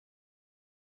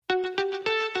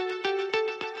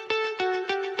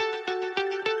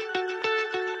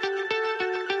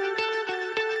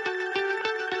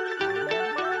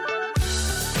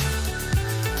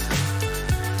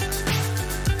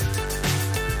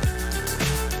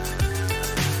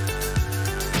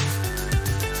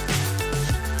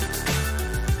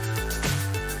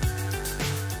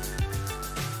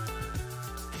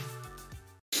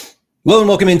Hello and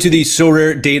welcome into the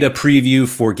SorareData preview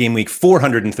for game week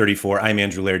 434. I'm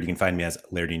Andrew Laird. You can find me as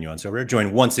Lairdinho on Sorare.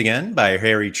 Joined once again by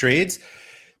Harry Trades.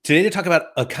 Today to talk about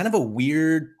a kind of a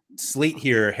weird slate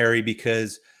here, Harry,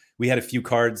 because we had a few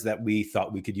cards that we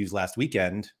thought we could use last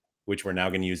weekend, which we're now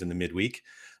going to use in the midweek.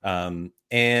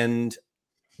 And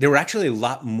there were actually a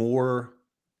lot more.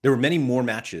 There were many more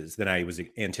matches than I was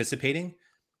anticipating.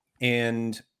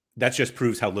 And that just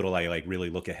proves how little I really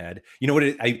look ahead. You know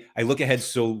what? I look ahead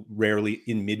so rarely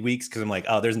in midweeks because I'm like,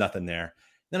 oh, there's nothing there.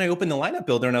 Then I opened the lineup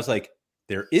builder and I was like,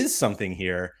 there is something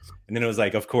here. And then it was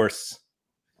like, of course,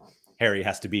 Harry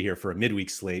has to be here for a midweek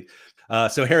slate.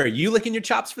 So Harry, you licking your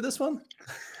chops for this one?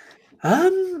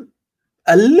 A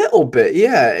little bit,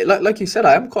 yeah. Like you said,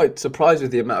 I am quite surprised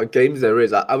with the amount of games there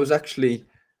is. I was actually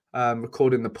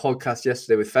recording the podcast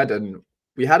yesterday with Fed, and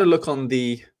we had a look on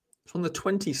the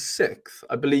 26th,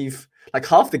 I believe. Like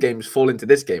half the games fall into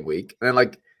this game week, and then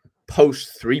like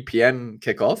post 3 p.m.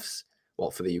 kickoffs, well,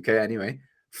 for the UK anyway,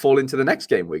 fall into the next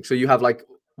game week. So you have like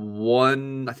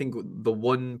I think the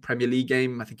one Premier League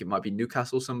game, I think it might be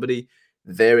Newcastle, somebody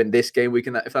there in this game week,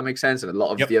 and if that makes sense, and a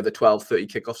lot of the other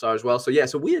 12:30 kickoffs are as well. So yeah,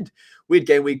 it's a weird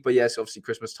game week, but yes, obviously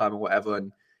Christmas time and whatever.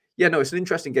 And yeah, no, it's an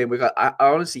interesting game week. I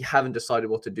honestly haven't decided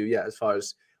what to do yet as far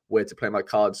as where to play my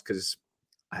cards, because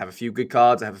I have a few good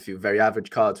cards. I have a few very average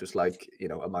cards. It's like,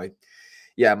 am I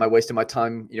wasting my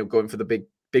time, going for the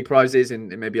big prizes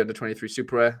in maybe under 23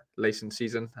 Super Rare late in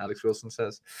season, Alex Wilson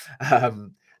says.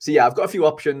 So yeah, I've got a few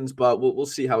options, but we'll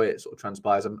see how it sort of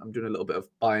transpires. I'm doing a little bit of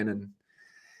buying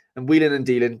and wheeling and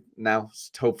dealing now.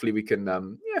 So hopefully we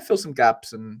can fill some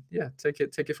gaps and take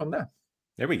it from there.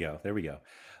 There we go.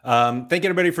 Thank you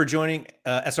everybody for joining.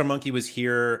 SR Monkey was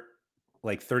here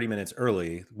like 30 minutes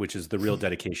early, which is the real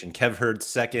dedication. Kev Hurd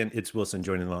second. It's Wilson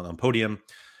joining on podium.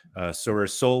 Sorare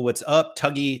Soul, what's up?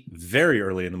 Tuggy, very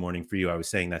early in the morning for you. I was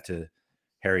saying that to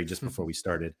Harry just before we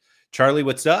started. Charlie,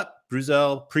 what's up?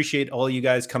 Bruzel, appreciate all you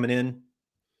guys coming in.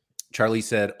 Charlie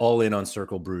said all in on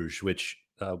Circle Bruges, which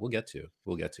we'll get to.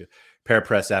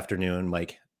 Parapress afternoon.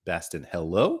 Mike Baston,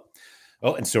 hello.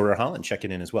 Oh, and Sorare Holland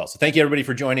checking in as well. So thank you everybody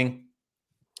for joining.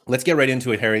 Let's get right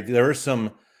into it, Harry. There are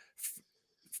some.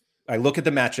 I look at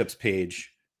the matchups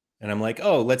page and I'm like,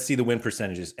 oh, let's see the win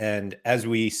percentages. And as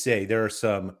we say, there are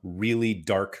some really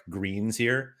dark greens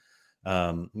here.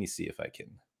 Let me see if I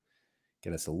can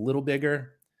get us a little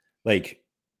bigger.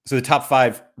 So the top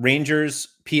 5: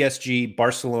 Rangers, PSG,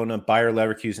 Barcelona, Bayer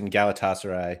Leverkusen,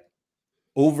 Galatasaray.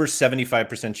 Over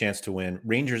 75% chance to win.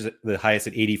 Rangers the highest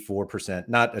at 84%.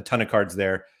 Not a ton of cards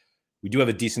there. We do have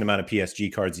a decent amount of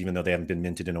PSG cards, even though they haven't been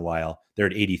minted in a while. They're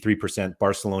at 83%.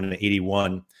 Barcelona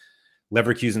 81%.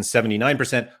 Leverkusen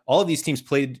 79%. All of these teams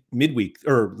played midweek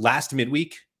or last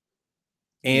midweek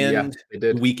and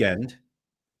the weekend.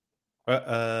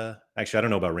 Actually, I don't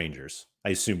know about Rangers.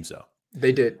 I assume so.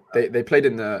 They did. They played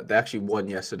they actually won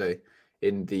yesterday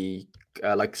in the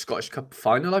Scottish Cup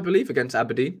final, I believe, against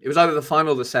Aberdeen. It was either the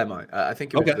final or the semi. I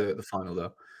think it was the final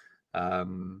though.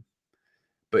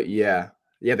 But yeah,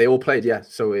 they all played. Yeah,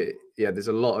 so there's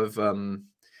a lot of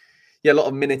a lot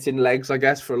of minutes in legs, I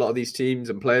guess, for a lot of these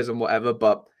teams and players and whatever.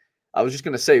 But I was just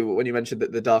going to say, when you mentioned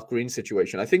the dark green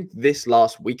situation, I think this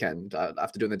last weekend,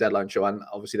 after doing the deadline show and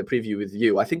obviously the preview with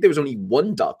you, I think there was only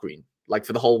one dark green, like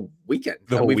for the whole weekend.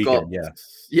 We've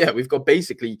got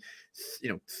basically,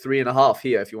 3.5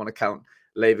 here, if you want to count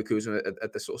Leverkusen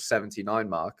at the sort of 79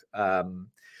 mark.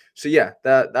 So yeah,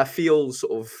 that feels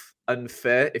sort of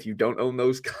unfair if you don't own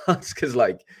those cards, because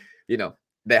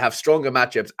they have stronger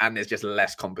matchups and there's just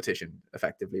less competition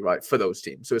effectively, right, for those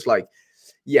teams. So it's like,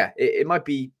 it might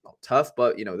be tough,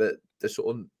 but the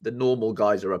sort of the normal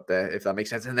guys are up there, if that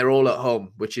makes sense, and they're all at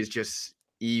home, which is just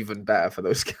even better for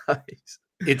those guys.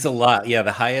 It's a lot. Yeah,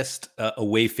 the highest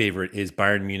away favorite is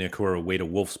Bayern Munich, who are away to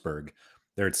Wolfsburg.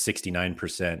 They're at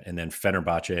 69%, and then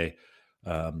Fenerbahce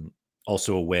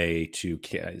also away to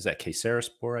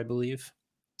Kayserispor, I believe.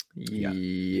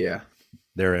 Yeah.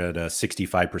 They're at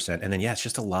 65%. And then, it's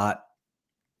just a lot.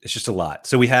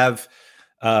 So we have,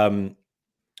 what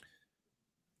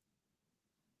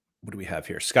do we have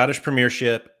here? Scottish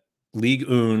Premiership, Ligue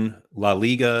 1, La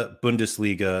Liga,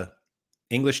 Bundesliga,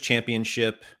 English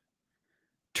Championship,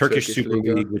 Turkish Super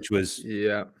League, which was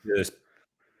just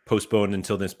postponed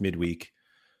until this midweek.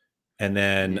 And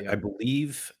then I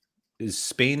believe is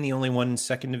Spain the only one in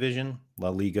second division? La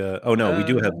Liga. Oh no, we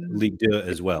do have Uh, Ligue 2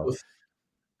 as well.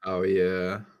 oh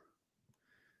yeah.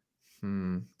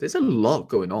 There's a lot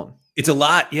going on. It's a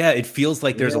lot. Yeah, it feels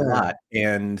like there's a Yeah. lot,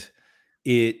 and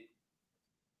it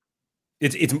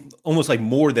it's almost like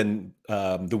more than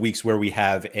the weeks where we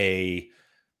have a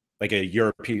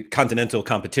European continental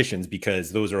competitions,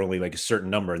 because those are only like a certain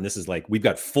number, and this is like we've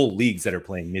got full leagues that are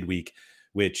playing midweek,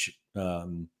 which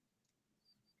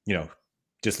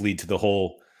just lead to the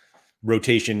whole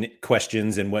rotation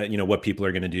questions and what people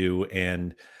are going to do.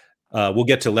 And we'll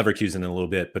get to Leverkusen in a little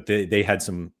bit, but they had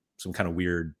some kind of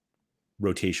weird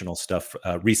rotational stuff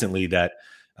recently that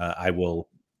I will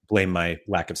blame my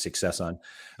lack of success on.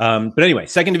 But anyway,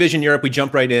 second division Europe, we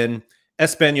jump right in.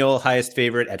 Espanyol, highest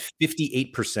favorite at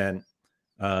 58%,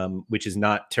 which is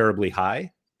not terribly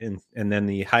high. And then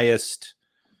the highest,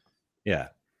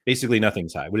 basically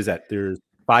nothing's high. What is that? There's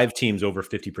 5 teams over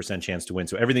 50% chance to win.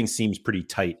 So everything seems pretty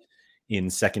tight in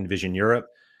second division Europe.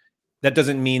 That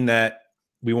doesn't mean that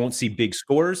we won't see big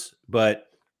scores, but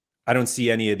I don't see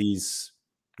any of these.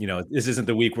 This isn't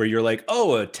the week where you're like,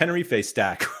 oh, a Tenerife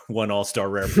stack won All-Star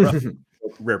Rare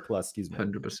Plus, excuse me.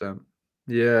 100%.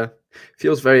 Yeah.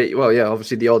 Feels very well. Yeah.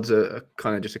 Obviously, the odds are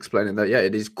kind of just explaining that. Yeah,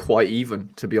 it is quite even,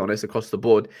 to be honest, across the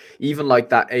board. Even like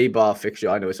that A bar fixture,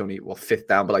 I know it's only fifth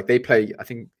down, but like they play, I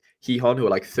think Gijón, who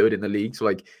are like third in the league. So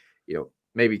like,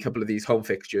 maybe a couple of these home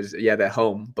fixtures, they're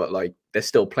home, but like they're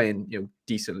still playing,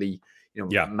 decently,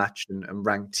 matched and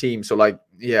ranked teams. So like,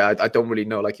 I don't really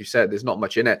know. Like you said, there's not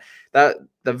much in it. That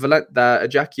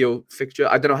Ajaccio fixture,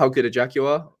 I don't know how good Ajaccio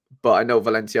are, but I know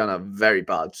Valenciana are very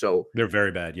bad. So they're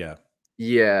very bad. Yeah.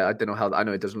 Yeah, I don't know how. I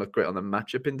know it doesn't look great on the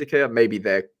matchup indicator. Maybe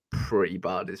they're pretty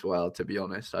bad as well, to be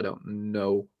honest. I don't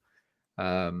know.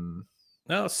 No,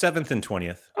 7th and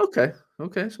 20th. Okay,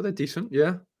 so they're decent.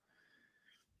 Yeah.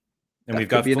 And we've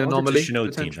got an anomaly team.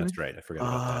 That's right. I forgot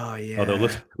about that. Yeah. Although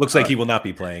looks like he will not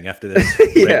be playing after this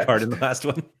red card in the last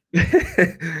one.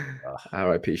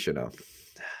 R.I.P. Chanel.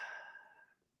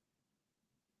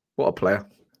 What a player.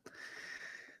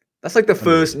 That's like the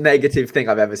first negative thing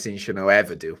I've ever seen Chanel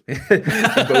ever do. Both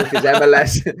his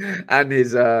MLS and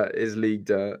his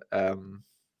league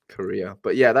career.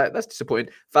 But yeah, that's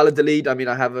disappointing. Valladolid, I mean,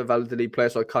 I have a Valladolid player,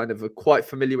 so I kind of are quite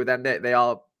familiar with them.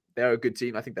 They're a good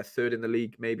team. I think they're third in the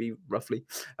league, maybe roughly.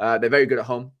 They're very good at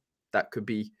home. That could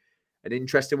be an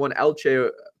interesting one. Elche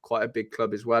are quite a big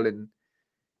club as well in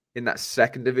that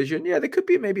second division. Yeah, there could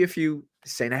be maybe a few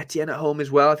Saint Etienne at home as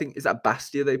well. I think, is that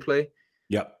Bastia they play?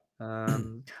 Yep.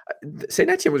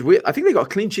 Saint Etienne was weird. I think they got a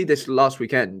clean sheet this last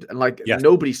weekend, and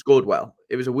nobody scored well.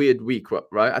 It was a weird week,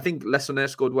 right? I think Lessonnier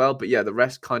scored well, but the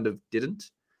rest kind of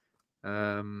didn't.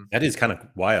 That is kind of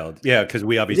wild. Yeah, because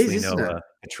we obviously know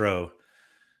Petro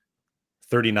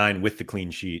 39 with the clean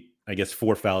sheet. I guess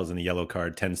 4 fouls and a yellow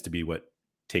card tends to be what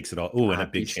takes it all. Oh, and a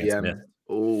big chance miss.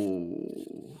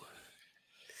 Oh,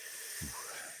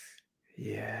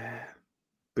 yeah.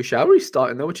 Bouchaury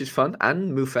starting though, which is fun,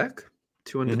 and Mufek.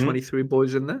 223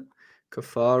 boys in there.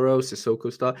 Cafaro,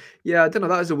 Sissoko start. Yeah, I don't know.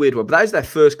 That is a weird one, but that is their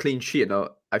first clean sheet.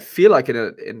 I feel like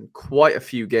in quite a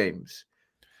few games.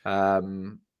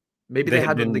 Maybe they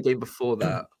had one in the game before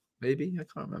that. Maybe I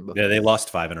can't remember. Yeah, they lost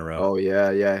 5 in a row. Oh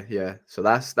yeah. So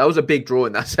that was a big draw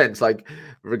in that sense. Like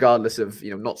regardless of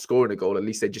not scoring a goal, at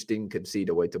least they just didn't concede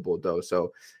away to Bordeaux.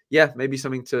 So yeah, maybe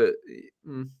something to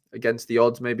against the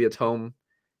odds. Maybe at home.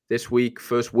 This week,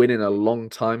 first win in a long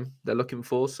time they're looking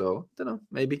for. So, I don't know,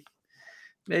 maybe.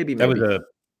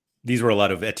 These were a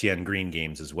lot of Etienne Green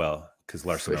games as well, because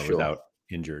Larson was out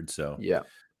injured. So, yeah.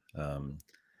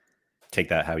 Take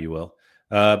that how you will.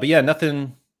 But yeah,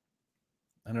 nothing,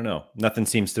 I don't know. Nothing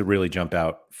seems to really jump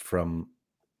out from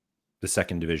the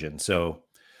second division. So,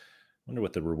 I wonder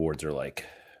what the rewards are like.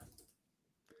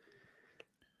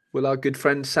 Will our good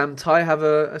friend Sam Tai have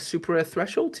a Super Rare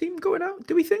Threshold team going out?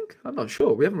 Do we think? I'm not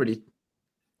sure. We haven't really.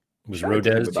 Was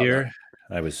Rodez here?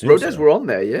 I was. Rodez were on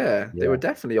there. Yeah, they were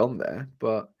definitely on there.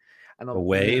 But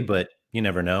away, but you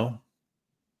never know.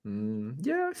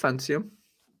 Yeah, I fancy him.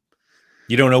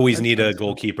 You don't always need a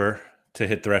goalkeeper to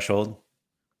hit threshold,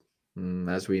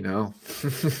 as we know.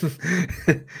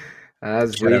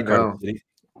 As we know.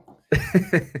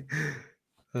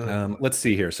 Let's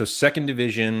see here. So, second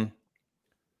division.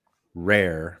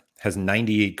 Rare has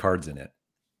 98 cards in it.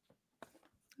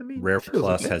 I mean, Rare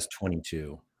Plus has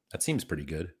 22. That seems pretty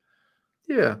good.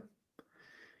 Yeah.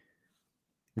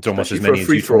 It's almost as many as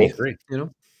U23.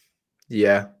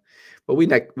 Yeah. Well, we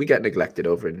get neglected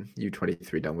over in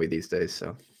U23, don't we, these days?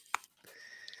 So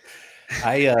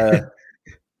there's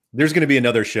going to be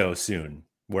another show soon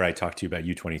where I talk to you about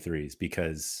U23s,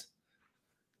 because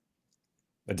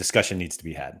a discussion needs to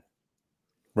be had.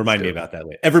 Let's Remind me do about that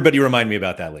later. Everybody remind me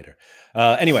about that later.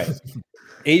 Anyway,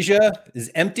 Asia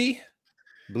is empty.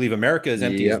 I believe America is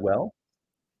empty as Yep. well.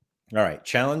 All right.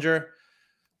 Challenger,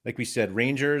 like we said,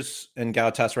 Rangers and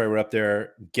Galatasaray were up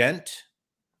there. Ghent,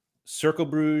 Cercle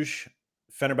Bruges,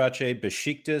 Fenerbahce,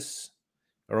 Besiktas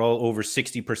are all over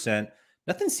 60%.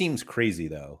 Nothing seems crazy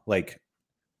though. Like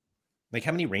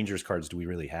how many Rangers cards do we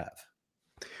really have?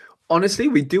 Honestly,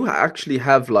 we do actually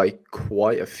have like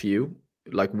quite a few.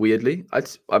 Like weirdly,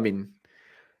 I mean,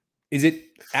 Is it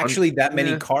fun. actually that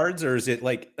many Yeah. cards, or is it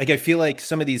like I feel like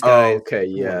some of these Oh, guys? okay.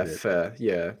 What Yeah. is it? Fair.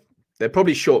 Yeah. They're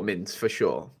probably short mints for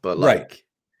sure, but Right. like,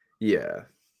 yeah.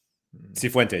 Mm.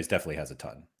 Cifuentes definitely has a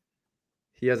ton.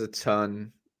 He has a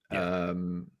ton. Yeah.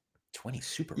 20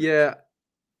 super rares. Yeah.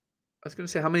 I was going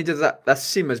to say, how many does that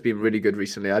sim has been really good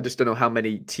recently? I just don't know how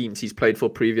many teams he's played for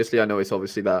previously. I know it's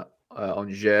obviously that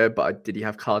Angers, but did he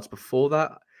have cards before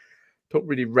that? Don't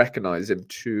really recognize him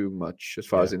too much as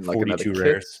far Yeah. as in like another 42 kit.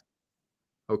 rares.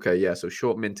 Okay, yeah. So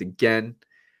short mint again.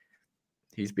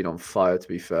 He's been on fire, to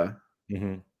be fair.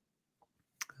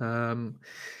 Mm-hmm. Um,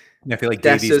 Yeah, I feel like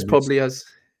Davies Dessers missed. probably has.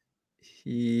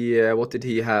 Yeah, what did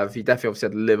he have? He definitely obviously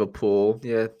had Liverpool.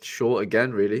 Yeah, short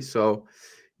again, really. So,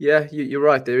 yeah, you're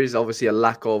right. There is obviously a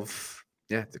lack of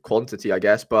the quantity, I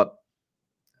guess. But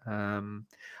I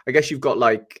guess you've got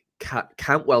like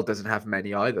Cantwell doesn't have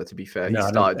many either. To be fair, he No,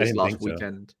 started I this didn't last think so.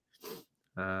 weekend.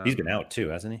 He's been Um, out too,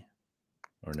 hasn't he?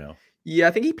 Or no? yeah,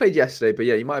 I think he played yesterday, but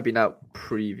yeah, he might have been out Oh,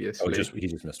 previously. he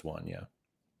just missed one. Yeah.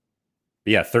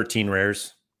 But yeah, 13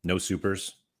 rares, no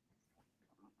supers.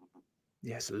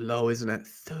 Yes, low, isn't it?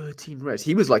 13 reds.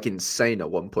 He was like insane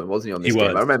at one point, wasn't he, on He this game?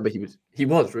 I was. remember he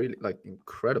was really like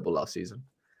incredible last season.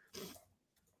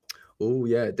 Oh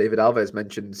yeah, David Alves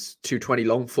mentions 220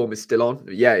 long form is still on.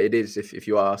 Yeah, it is. If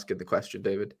you are asking the question,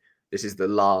 David, this is the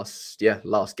last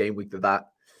game week that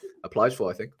applies for.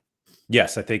 I think.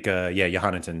 Yes, I think.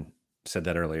 Johannington said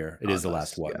that earlier. It Oh, is the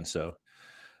last nice. Yeah. one. So,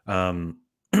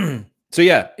 so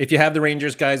yeah, if you have the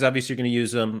Rangers guys, obviously you're going to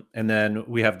use them, and then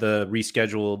we have the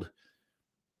rescheduled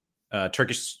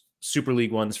Turkish Super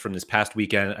League ones from this past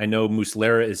weekend. I know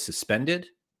Muslera is suspended, Ooh,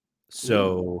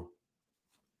 so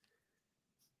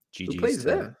who GG's plays to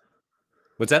there?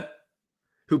 what's that?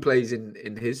 Who plays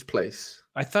in his place?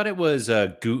 I thought it was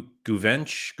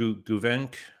Guvench,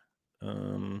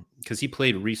 because he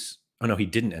played Reese. Oh no, he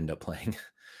didn't end up playing.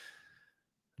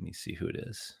 Let me see who it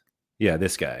is. Yeah,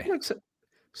 this guy. Like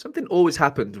something always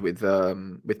happens with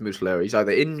Muslera. He's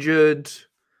either injured,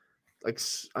 like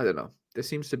I don't know. There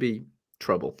seems to be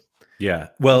trouble. Yeah.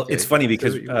 Well, it's Okay, funny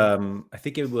because 31. I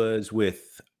think it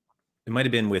might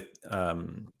have been with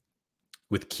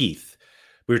Keith.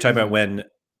 We were talking about Mhm.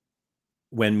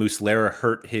 when Muslera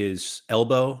hurt his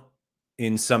elbow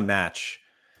in some match,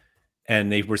 and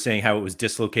they were saying how it was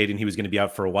dislocated and he was going to be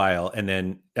out for a while. And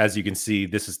then, as you can see,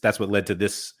 that's what led to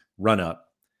this run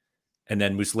up. And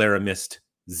then Muslera missed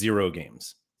 0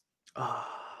 games. Ah,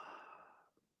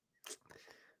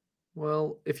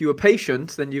 well, if you were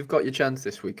patient, then you've got your chance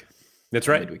this week That's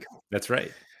or right. midweek. That's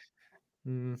right.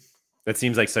 Mm. That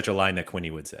seems like such a line that Quinny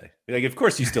would say. Like, of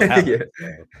course you still have Yeah.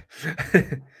 it. So.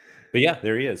 But yeah,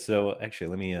 there he is. So actually,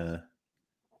 let me.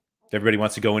 Everybody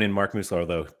wants to go in and mark Muslera,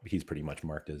 although he's pretty much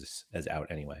marked as out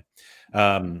anyway.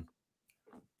 So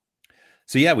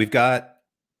yeah, we've got.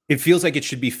 It feels like it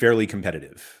should be fairly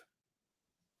competitive,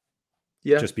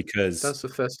 Yeah, just because, that's a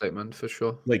fair statement for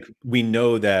sure. like, we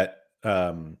know that.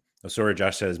 Sorry,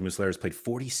 Josh says Muslera has played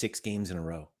 46 games in a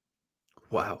row.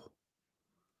 Wow.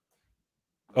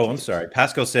 Oh, I'm Jesus. sorry.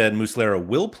 Pascal said Muslera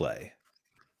will play,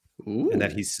 and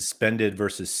that Ooh. he's suspended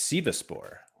versus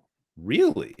Sivaspor.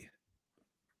 Really?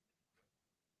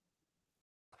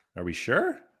 Are we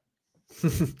sure?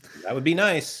 That would be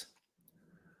nice.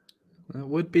 That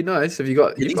would be nice. Have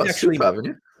you've These got super, actually, haven't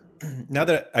you? now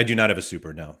that I do not have a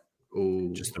super, no, Oh,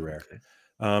 just the rare. okay.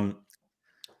 Um,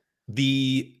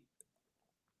 the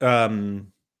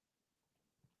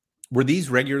were these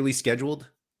regularly scheduled,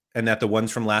 and that the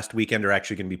ones from last weekend are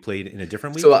actually going to be played in a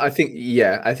different So week?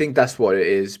 I think that's what it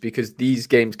is because these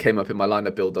games came up in my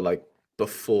lineup builder like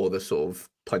before the sort of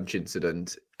punch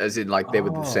incident, as in like they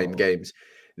were the same Oh, games.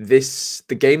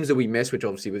 The games that we missed, which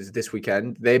obviously was this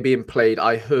weekend, they're being played.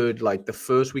 I heard like the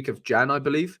first week of Jan, I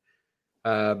believe.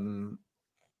 Um,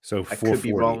 so I could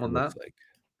be 440 wrong it on that. looks like.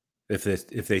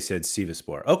 If they said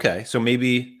Sivaspor, okay, so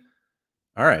maybe.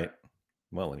 All right.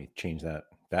 Well, let me change that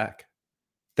back.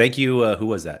 Thank you. Who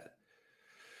was that?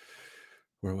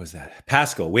 Where was that?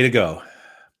 Pascal. Way to go.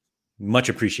 Much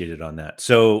appreciated on that.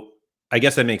 So I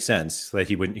guess that makes sense that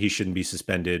he shouldn't be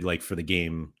suspended like for the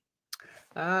game.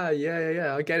 Ah,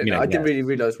 yeah. I get I it mean, now. I I didn't guess. really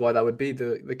realize why that would be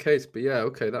the case, but yeah,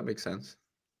 okay, that makes sense.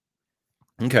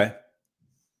 Okay.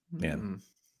 Man, Hmm.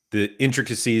 the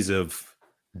intricacies of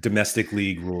domestic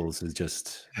league rules is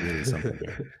just really something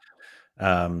here.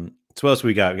 So what else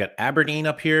we got? We got Aberdeen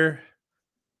up here,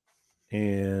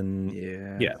 and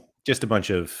Yeah. yeah, just a bunch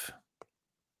of.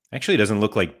 Actually, it doesn't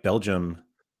look like Belgium.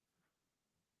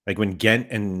 Like when Ghent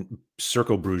and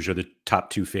Cercle Bruges are the top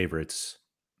two favorites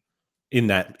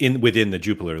within the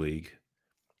Jupiler League.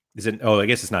 Is it? Oh, I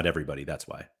guess it's not everybody. That's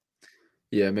why.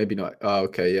 Yeah, maybe not. Oh,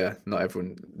 okay, yeah. Not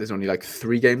everyone. There's only like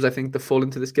 3 games, I think, that fall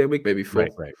into this game week, maybe 4.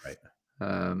 Right, right, right.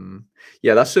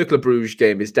 Yeah, that Circle of Bruges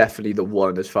game is definitely the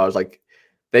one as far as like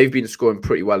they've been scoring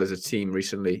pretty well as a team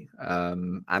recently,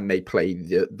 and they play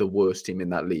the worst team in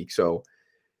that league. So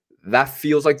that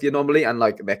feels like the anomaly, and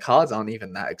like their cards aren't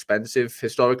even that expensive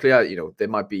historically. There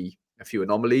might be a few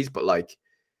anomalies, but like,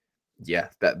 yeah,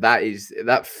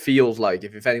 that feels like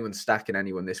if anyone's stacking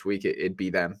anyone this week, it'd be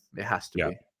them. It has to Yeah.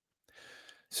 be.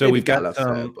 So Maybe we've got Gala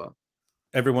fair, but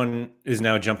everyone is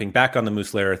now jumping back on the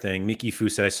Muslera thing. Mickey Fu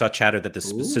said, I saw chatter that the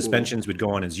ooh, suspensions would go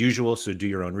on as usual, so do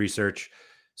your own research.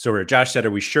 So where Josh said,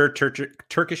 are we sure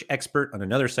Turkish expert on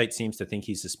another site seems to think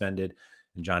he's suspended?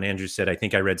 And John Andrews said, I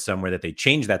think I read somewhere that they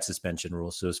changed that suspension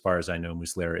rule. So as far as I know,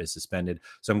 Muslera is suspended.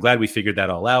 So I'm glad we figured that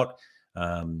all out.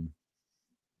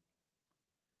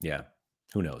 Yeah,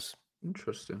 who knows?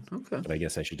 interesting. Okay. But I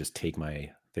guess I should just take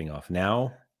my thing off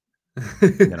now,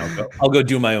 and then I'll go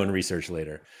do my own research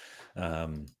later.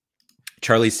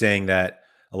 Charlie's saying that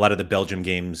a lot of the Belgium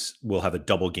games will have a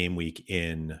double game week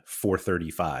in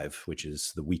 4:35, which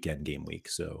is the weekend game week.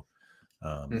 So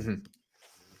Mhm.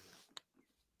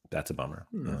 that's a bummer.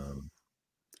 Hmm.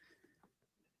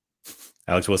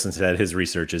 Alex Wilson said his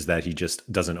research is that he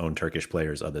just doesn't own Turkish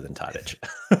players other than Tadic.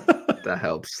 That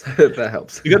helps. That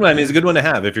helps. A good one. I mean, it's a good one to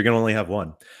have if you're going to only have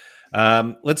one.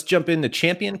 Let's jump into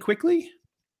champion quickly.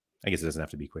 I guess it doesn't have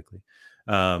to be quickly.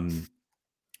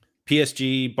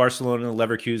 PSG, Barcelona,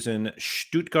 Leverkusen,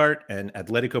 Stuttgart, and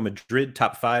Atletico Madrid,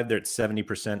 top 5. They're at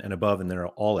 70% and above, and they're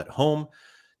all at home.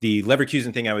 The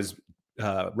Leverkusen thing I was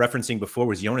referencing before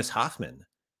was Jonas Hoffman,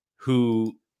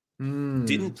 who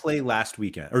didn't play last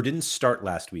weekend or didn't start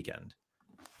last weekend.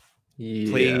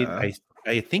 Played, Yeah.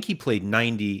 I think he played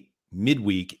 90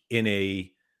 midweek in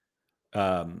a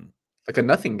Like a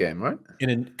nothing game, right? in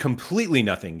a completely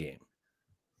nothing game.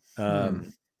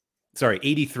 Sorry,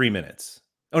 83 minutes.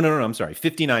 Oh, no, I'm sorry.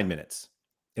 59 minutes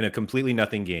in a completely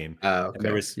nothing game. And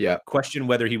there Okay. was Yeah. question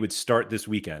whether he would start this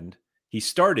weekend. He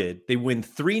started, they win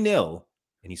 3-0,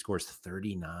 and he scores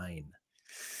 39.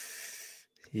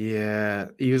 Yeah.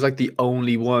 He was like the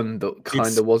only one that kind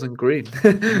It's of wasn't green.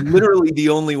 literally the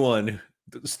only one,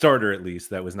 the starter at least,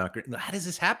 that was not great. How does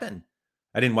this happen?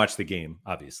 I didn't watch the game,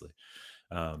 obviously.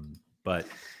 But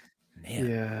man.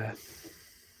 Yeah.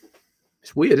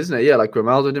 It's weird, isn't it? Yeah, like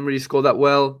Grimaldo didn't really score that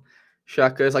well.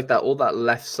 Xhaka is like that, all that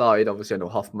left side. Obviously, I know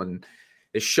Hoffman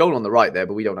is shown on the right there,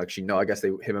 but we don't actually know. I guess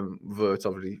him and Vert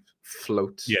obviously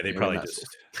float, Yeah, they in probably that sort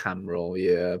just of cam role.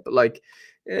 Yeah, but like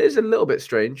it is a little bit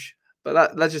strange.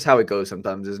 But that's just how it goes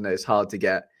sometimes, isn't it? It's hard to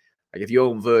get like if you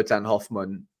own Vert and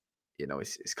Hoffman,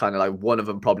 it's kind of like one of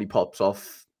them probably pops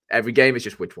off every game. It's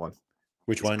just which one.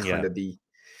 which It's one? kind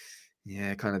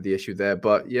Yeah. of the issue there.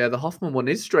 But yeah, the Hoffman one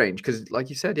is strange because, like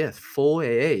you said, yeah, 4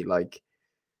 AA. Like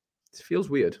it feels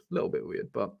weird, a little bit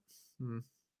weird, but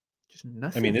just I mean,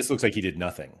 nothing. this looks like he did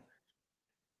nothing.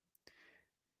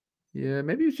 Yeah,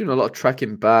 maybe he's doing a lot of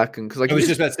tracking back, and because like I he was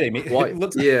is just about to say, quite, it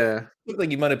looks yeah. looked like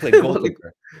he might have played What look?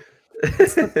 goalkeeper.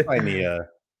 Let's find the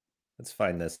let's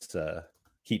find this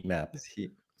heat map. Is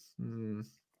he?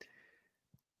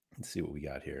 Let's see what we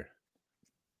got here.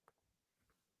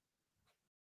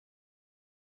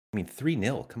 I mean,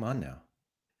 3-0. Come on now.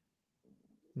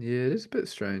 Yeah, it is a bit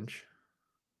strange.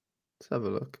 Let's have a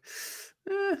look.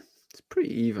 It's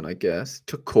pretty even, I guess.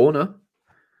 Took corner.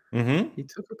 Mm-hmm. He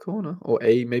took a corner, or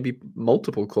maybe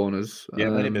multiple corners. Yeah,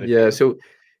 it might have been a Yeah, few. so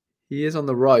he is on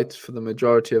the right for the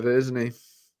majority of it, isn't he?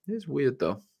 It is weird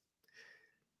though.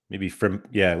 Maybe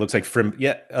it looks like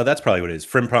yeah, oh, that's probably what it is.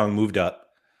 Frimpong moved up.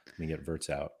 Let me get Verts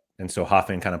out. And so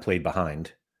Hoffman kind of played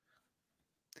behind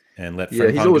and let Yeah,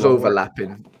 he's Frimpong do always all the work.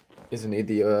 overlapping, isn't he?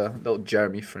 The little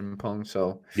Jeremy Frimpong.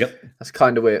 So Yep. that's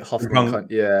kind of where Hoffman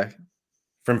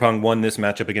Frimpong won this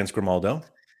matchup against Grimaldo.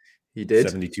 he did.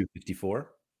 72-54.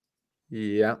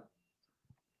 Yeah.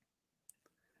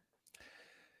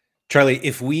 Charlie,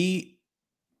 if we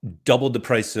doubled the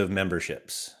price of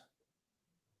memberships,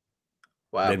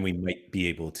 Wow. then we might be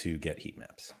able to get heat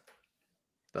maps.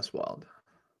 That's wild.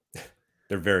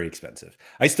 They're very expensive.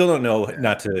 I still don't know,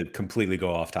 not to completely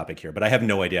go off topic here, but I have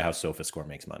no idea how SofaScore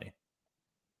makes money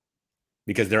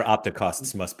because their Opta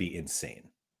costs must be insane.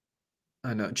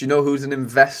 I know. Do you know who's an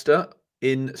investor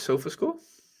in SofaScore?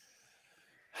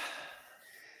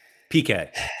 PK.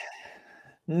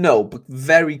 No, but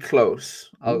very close.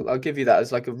 Ooh. I'll give you that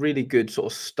as like a really good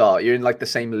sort of start. You're in like the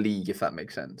same league, if that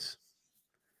makes sense.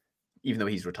 Even though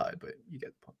he's retired, but you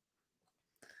get the point.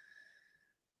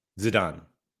 Zidane.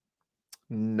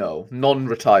 No,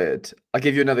 non-retired. I'll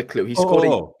give you another clue. He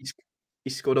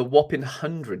scored a whopping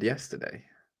 100 yesterday.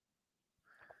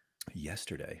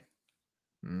 Yesterday.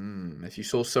 If you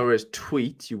saw Sorare's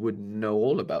tweet, you would know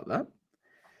all about that.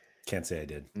 Can't say I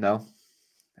did. No.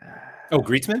 Oh,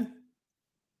 Griezmann?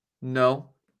 No.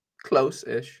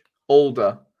 Close-ish.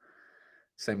 Older.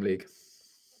 Same league.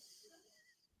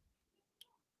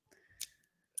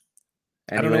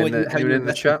 I don't know what Anyone you're in the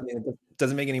investing chat? in. It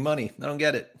doesn't make any money. I don't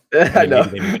get it. I I mean, know.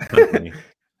 maybe they make a ton of money.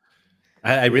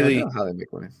 I Yeah, I really know how they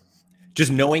make money.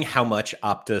 just knowing how much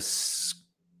Opta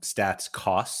stats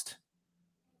cost.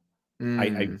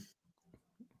 I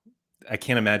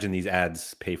can't imagine these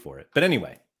ads pay for it. But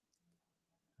anyway,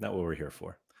 not what we're here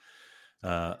for.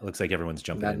 Looks like everyone's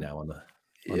jumping in now on the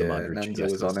Modric Nanza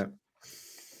yes was list.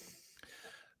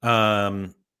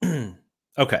 on it.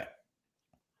 Okay.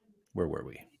 Where were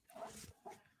we?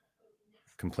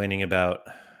 Complaining about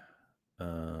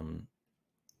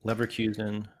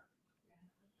Leverkusen.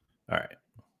 All right.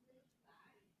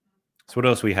 So what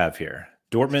else we have here?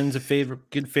 Dortmund's a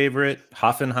good favorite.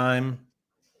 Hoffenheim.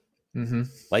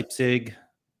 Leipzig.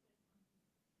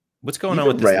 What's going on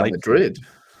with this Real Madrid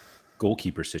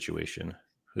goalkeeper situation?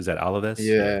 Is that Alaves?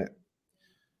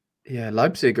 Yeah.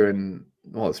 Leipzig are in,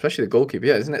 well, especially the goalkeeper.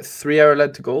 Yeah, isn't it 3 error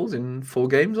led to goals in 4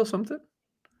 games or something?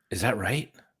 Is that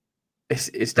right?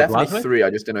 It's definitely 3. I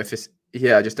just don't know if it's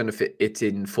I just don't know if it's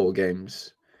in 4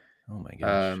 games. Oh my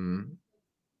gosh.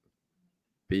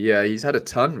 But yeah, he's had a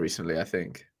ton recently, I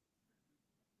think.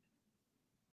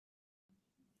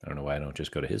 I don't know why I don't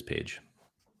just go to his page.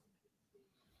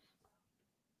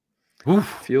 Oof.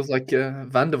 Feels like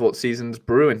Van der Vaart season's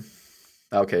brewing.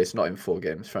 Okay, it's not in 4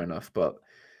 games, fair enough, but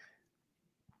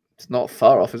it's not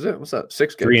far off, is it? What's that?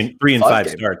 6 games? 3 and 5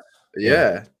 starts.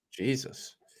 Yeah,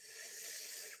 Jesus.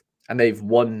 And they've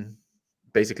won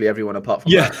basically everyone apart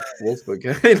from that. Wolfsburg.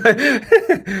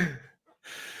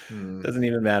 Doesn't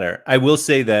even matter. I will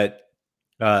say that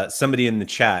somebody in the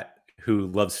chat who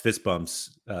loves fist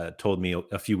bumps told me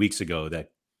a few weeks ago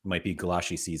that might be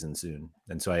Galashi season soon,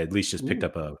 and so I at least just picked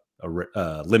up a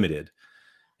limited,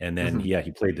 and then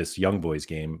he played this young boys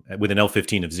game with an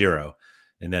L15 of 0,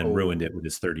 and then ruined it with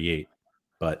his 38,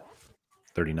 but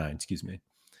 39, excuse me.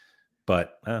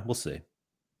 But we'll see.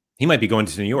 He might be going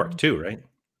to New York too, right?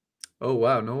 Oh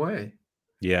wow, no way.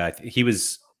 Yeah, he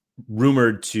was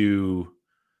rumored to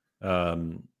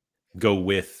go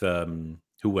with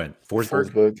who went?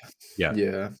 Forsberg.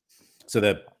 Yeah. So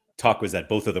the talk was that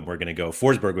both of them were going to go.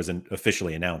 Forsberg wasn't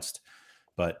officially announced,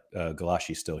 but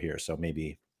Galashi's still here, so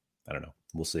maybe, I don't know.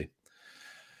 We'll see.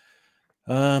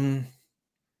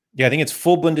 Yeah, I think it's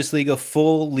full Bundesliga,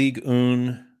 full Ligue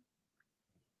 1,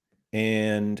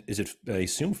 and is it? I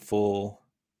assume full.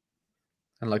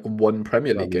 And like 1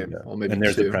 Premier League game, or maybe 2. And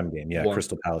there's the Prem game, yeah, 1.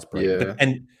 Crystal Palace, Brighton.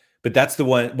 Yeah. But that's the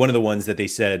one of the ones that they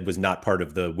said was not part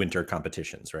of the winter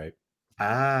competitions, right?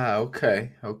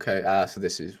 Okay. So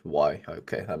this is why.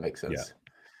 Okay, that makes sense.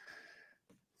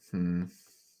 Yeah.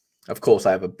 Of course,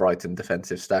 I have a Brighton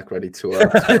defensive stack ready to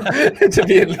to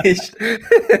be unleashed.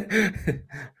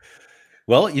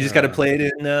 Well, you just got to play it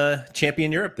in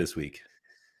Champion Europe this week.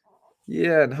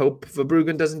 Yeah, and hope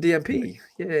Verbruggen doesn't DMP.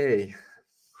 Yay.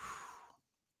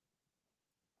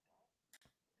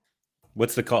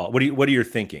 What's the call? What are you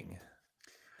thinking?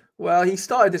 Well, he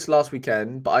started this last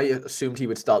weekend, but I assumed he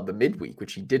would start the midweek,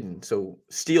 which he didn't. So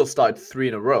Steele started 3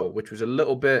 in a row, which was a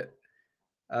little bit.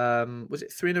 Was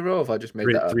it 3 in a row? Or if I just made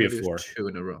that up, 3 or maybe 4. It was 2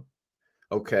 in a row.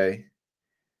 Okay.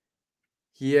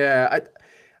 Yeah, I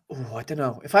don't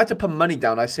know. If I had to put money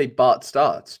down, I'd say Bart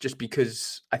starts, just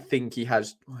because I think he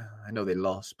has. Well, I know they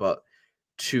lost, but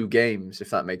 2 games, if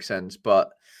that makes sense.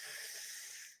 But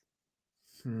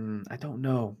I don't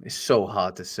know. It's so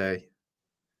hard to say.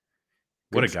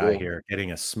 What a guy here,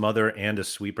 getting a smother and a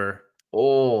sweeper.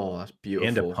 Oh, that's beautiful.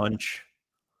 And a punch.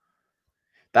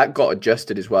 That got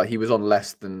adjusted as well. He was on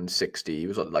less than 60. He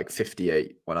was on like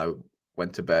 58 when I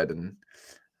went to bed, and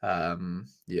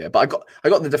yeah. But I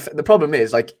got the problem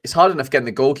is, like, it's hard enough getting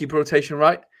the goalkeeper rotation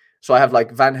right. So I have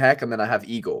like Van Heck, and then I have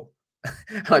Igor.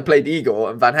 And I played Igor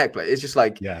and Van Heck played. It's just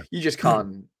like, you just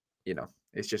can't,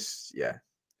 it's just, it's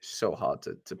so hard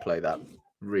to play that.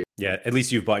 Really. Yeah, at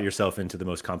least you've bought yourself into the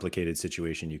most complicated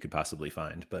situation you could possibly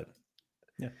find. But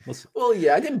yeah, we'll see. Well,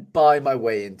 yeah, I didn't buy my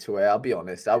way into it. I'll be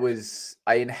honest. I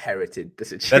inherited the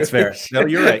situation. That's fair. No,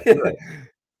 you're right.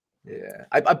 Yeah,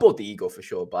 I bought the Eagle for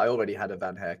sure, but I already had a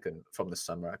Van Herken from the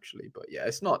summer actually. But yeah,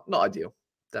 it's not ideal.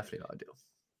 Definitely not ideal.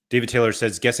 David Taylor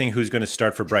says, guessing who's going to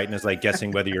start for Brighton is like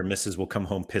guessing whether your missus will come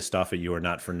home pissed off at you or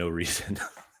not for no reason.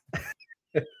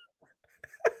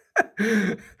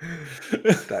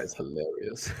 That is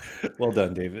hilarious. Well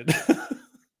done, David.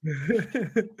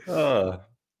 All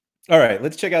right,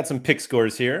 let's check out some pick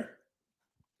scores here.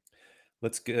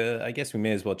 Let's go. I guess we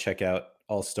may as well check out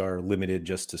All-Star Limited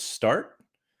just to start.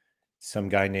 Some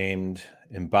guy named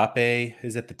Mbappe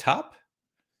is at the top.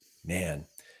 Man,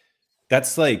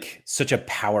 that's like such a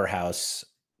powerhouse.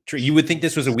 You would think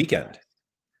this was a weekend.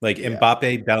 Like Yeah.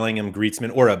 Mbappe, Bellingham,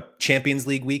 Griezmann, or a Champions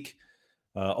League week.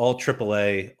 All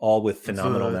AAA, all with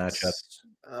phenomenal matchups.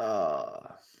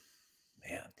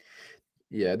 Man.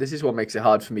 Yeah, this is what makes it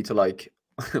hard for me to like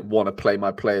want to play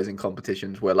my players in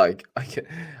competitions where like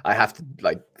I have to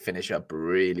like finish up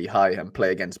really high and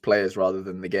play against players rather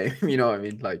than the game. You know what I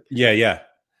mean? Like, Yeah.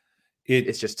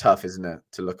 It's just tough, isn't it,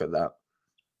 to look at that?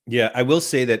 Yeah, I will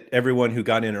say that everyone who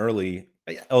got in early,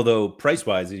 although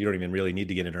price-wise, you don't even really need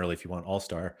to get in early if you want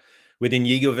All-Star. With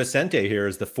Inigo Vicente here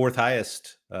is the fourth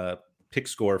highest pick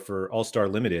score for All-Star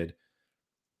Limited.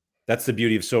 That's the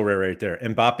beauty of Sorare right there.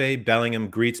 Mbappe,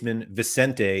 Bellingham, Griezmann,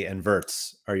 Vicente, and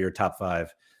Wirtz are your top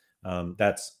five.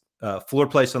 That's floor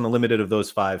price on the limited of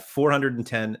those five,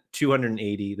 410,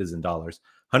 280, this is in dollars,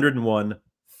 101,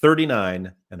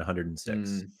 39, and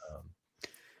 106.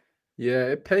 Yeah,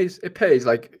 it pays. It pays.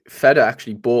 Like Feder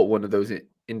actually bought one of those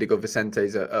Indigo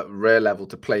Vicentes at rare level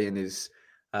to play in his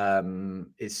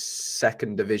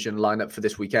second division lineup for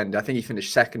this weekend. I think he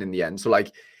finished second in the end. So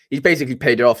like he's basically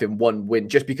paid it off in one win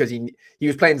just because he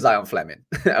was playing Zion Fleming,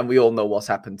 and we all know what's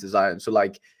happened to Zion. So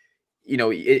like, you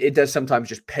know, it does sometimes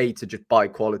just pay to just buy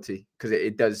quality because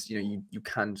it does. You know, you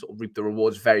can sort of reap the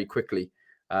rewards very quickly.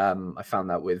 I found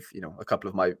that with a couple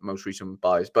of my most recent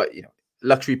buys, but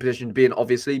luxury position to be in,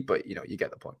 obviously, but you get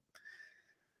the point.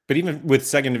 But even with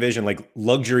second division, like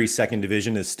luxury second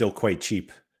division is still quite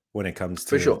cheap when it comes to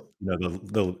For sure.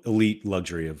 the elite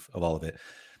luxury of all of it.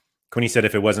 Quinny said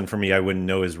if it wasn't for me, I wouldn't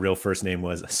know his real first name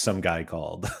was some guy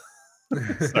called.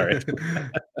 Sorry.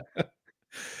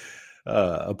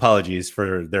 Apologies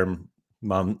for their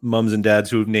mums and dads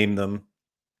who named them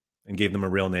and gave them a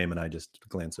real name, and I just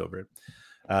glanced over it.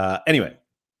 Anyway,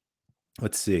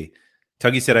 let's see.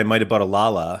 Tuggy said I might have bought a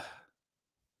Lala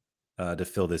to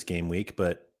fill this game week,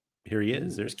 but here he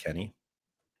is. There's Kenny.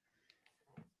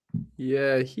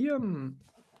 Yeah, he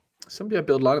somebody I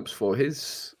build lineups for.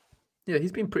 He's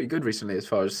been pretty good recently as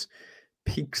far as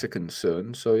peaks are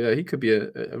concerned. So yeah, he could be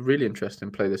a really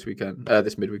interesting play this weekend.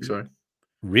 This midweek, sorry.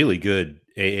 Really good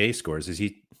AA scores. Is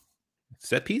he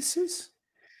set pieces?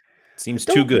 Seems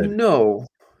too good. No,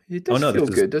 it does feel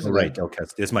good, doesn't right, it? Del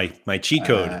Castillo. It's my cheat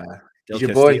code. Del your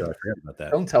Castillo. boy. I forgot about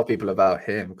that. Don't tell people about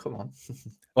him. Come on.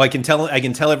 Well, I can tell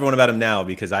everyone about him now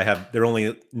because there are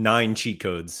only 9 cheat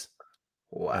codes.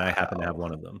 Wow. And I happen to have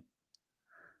one of them.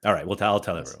 All right, I'll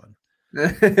tell everyone.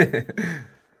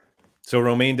 So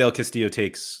Romain Del Castillo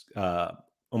takes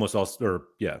almost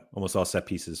all set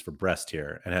pieces for Brest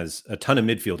here and has a ton of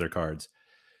midfielder cards,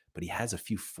 but he has a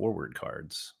few forward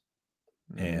cards.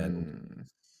 And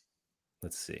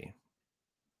let's see.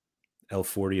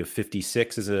 L40 of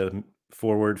 56 is a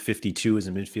forward, 52 is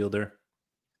a midfielder.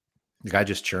 The guy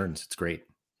just churns. It's great.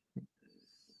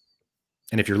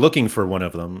 And if you're looking for one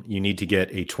of them, you need to get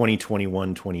a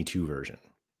 2021-22 version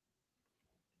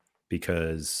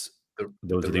because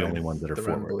those are the only ones that are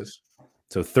forward. Rambles.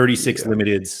 So 36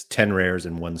 limiteds, 10 rares,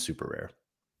 and 1 super rare.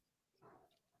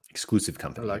 Exclusive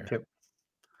company. I like it.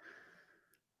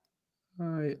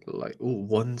 I like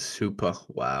 1 super.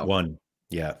 Wow. 1.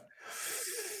 Yeah.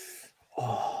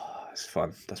 Oh, that's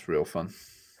fun. That's real fun.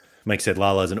 Mike said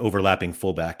Lala is an overlapping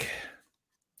fullback.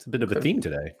 It's a bit of a theme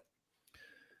today.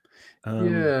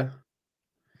 Yeah.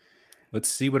 Let's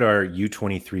see what our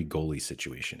U23 goalie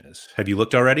situation is. Have you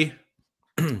looked already?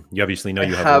 You obviously know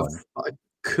you have one. I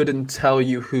couldn't tell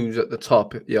you who's at the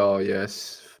top. Yeah,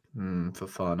 yes.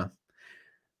 Fofana.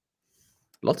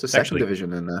 Lots of second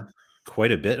division in there.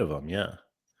 Quite a bit of them, yeah.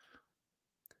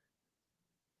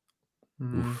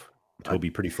 Oof. Toby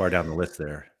pretty far down the list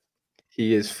there.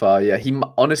 He is far, yeah. He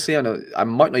honestly, I know I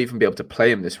might not even be able to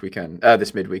play him this weekend,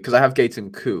 this midweek, because I have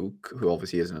Gaten Cook, who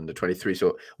obviously isn't under 23.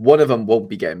 So one of them won't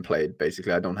be getting played.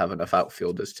 Basically, I don't have enough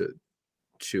outfielders to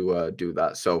do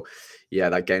that. So yeah,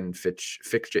 that game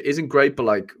fixture isn't great, but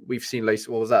like we've seen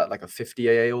lately, what was that, like a 50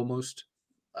 AA almost?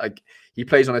 Like he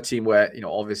plays on a team where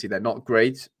obviously they're not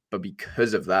great, but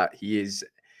because of that, he is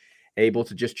able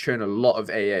to just churn a lot of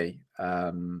AA,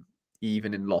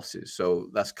 even in losses. So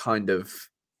that's kind of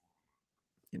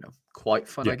quite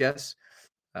fun, I guess.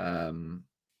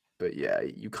 But yeah,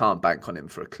 you can't bank on him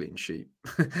for a clean sheet.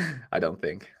 I don't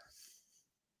think.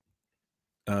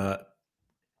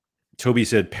 Toby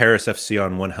said Paris FC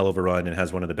on one hell of a run and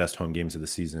has one of the best home games of the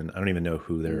season. I don't even know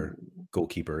who their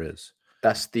goalkeeper is.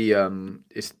 That's the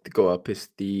it's the go up. It's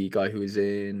the guy who is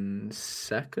in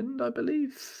second, I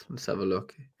believe. Let's have a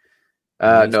look.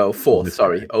 No, fourth. This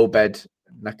Sorry, guy. Obed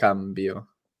Nakambio.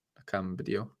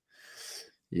 Nakambio.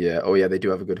 Yeah. Oh yeah, they do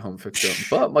have a good home fixture.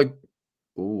 But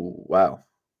wow.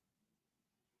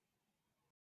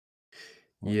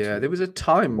 Yeah, there was a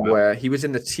time Wow. where he was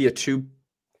in the tier 2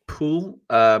 pool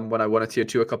when I won a tier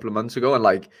 2 a couple of months ago, and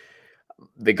like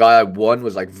the guy I won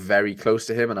was like very close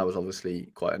to him, and I was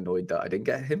obviously quite annoyed that I didn't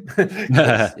get him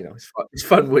because it's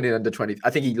fun winning under 20.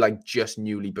 I think he like just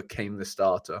newly became the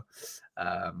starter.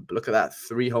 But look at that,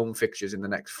 3 home fixtures in the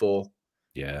next 4.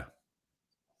 Yeah.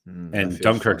 That And feels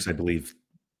Dunkirk's, fun. I believe.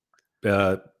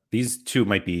 These two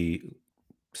might be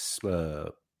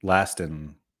last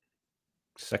and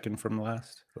second from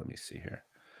last. Let me see here.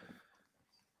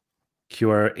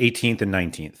 QR 18th and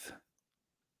 19th.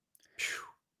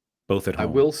 Both at home. I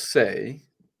will say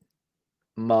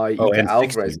my Oh, Ika and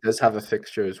Alvarez 16th. does have a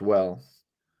fixture as well.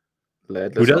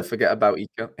 Let's Who not does? forget about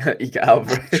Ika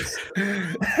Alvarez.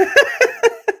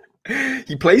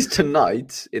 He plays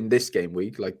tonight in this game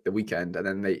week, like the weekend, and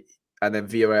then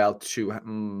Villarreal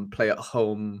to play at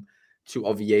home to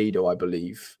Oviedo, I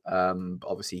believe.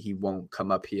 Obviously, he won't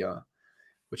come up here,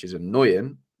 which is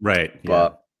annoying. Right. Yeah.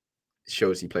 But it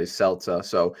shows he plays Celta,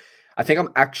 so I think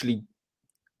I'm actually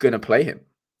gonna play him.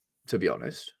 To be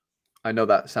honest, I know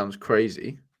that sounds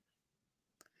crazy.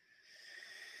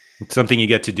 It's something you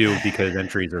get to do because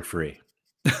entries are free.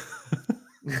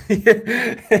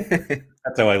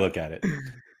 That's how I look at it.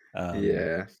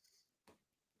 Yeah.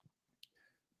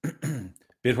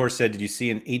 Bidhorse said, "Did you see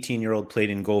an 18-year-old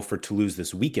played in goal for Toulouse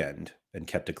this weekend and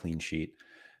kept a clean sheet?"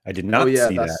 I did not see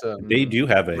that. That's They do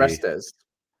have a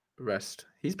Rest.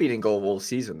 He's been in goal all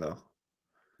season though.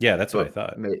 Yeah, that's what I But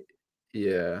thought.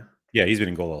 yeah. Yeah, he's been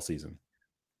in goal all season.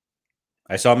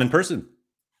 I saw him in person.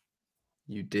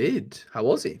 You did? How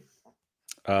was he?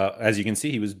 As you can see,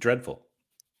 he was dreadful.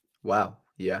 Wow.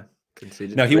 Yeah.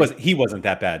 Conceded No, 3. he wasn't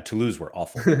that bad. Toulouse were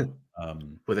awful though.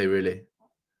 Were they really?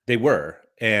 They were,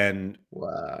 and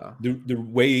Wow. the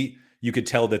way you could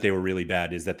tell that they were really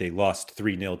bad is that they lost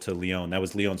 3-0 to Lyon. That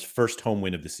was Lyon's first home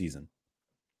win of the season.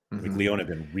 Like Lyon had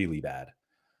been really bad.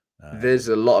 There's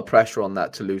a lot of pressure on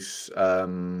that Toulouse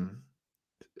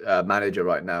manager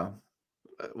right now.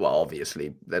 Well,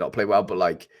 obviously they don't play well, but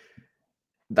like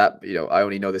that, I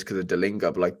only know this because of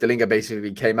Delinga. But like Delinga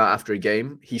basically came out after a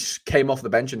game. He came off the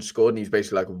bench and scored, and he's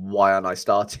basically like, "Why aren't I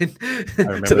starting?" I to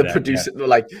remember the that. producer,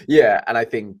 like, yeah. And I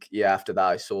think, after that,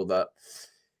 I saw that.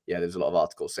 Yeah, there's a lot of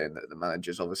articles saying that the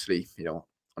manager's obviously, on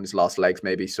his last legs,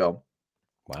 maybe. So,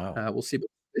 Wow. we'll see. But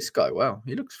this guy, wow,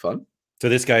 he looks fun. So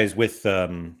this guy is with I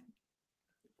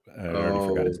already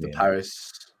forgot his The name.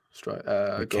 Paris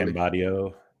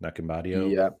goalie. Not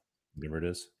Cambadio. Yeah, whatever it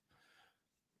is.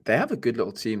 they have a good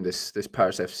little team. This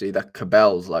Paris FC. That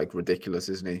Cabell's like ridiculous,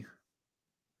 isn't he?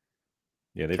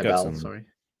 Yeah, they've got Cabell, some. sorry.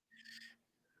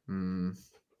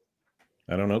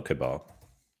 I don't know Cabal.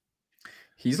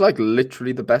 He's like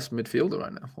literally the best midfielder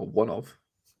right now, or one of.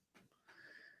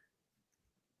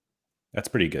 That's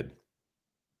pretty good.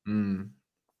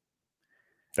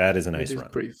 That is a nice run.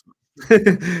 Pretty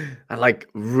fun. And like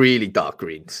really dark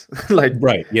greens. Like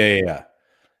right. Yeah.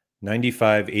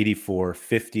 95, 84,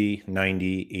 50,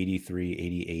 90, 83,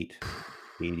 88,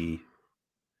 80.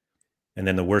 And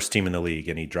then the worst team in the league,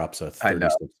 and he drops a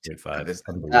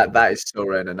 36.5. That is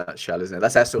Sora in a nutshell, isn't it?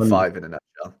 That's SO5 in a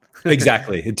nutshell.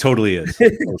 Exactly. It totally is.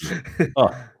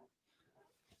 Oh,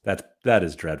 that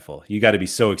is dreadful. You got to be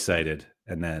so excited.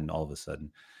 And then all of a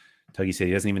sudden, Tuggy said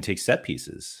he doesn't even take set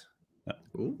pieces.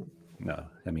 No.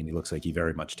 I mean, he looks like he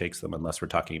very much takes them, unless we're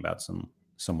talking about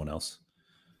someone else.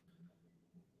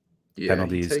 Yeah,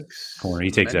 penalties, corner. He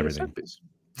takes everything.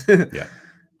 Yeah.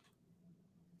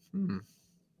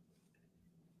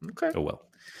 Okay. Oh well.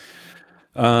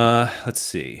 Let's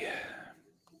see.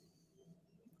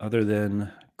 Other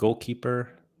than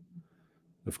goalkeeper,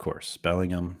 of course,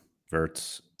 Bellingham,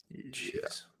 Wirtz.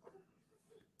 Jeez.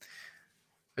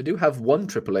 I do have one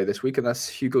AAA this week, and that's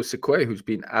Hugo Sequei, who's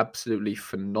been absolutely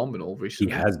phenomenal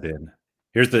recently. He has been.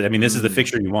 This is the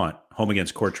fixture you want. Home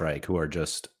against Kortrijk, who are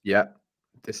just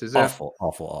this is awful.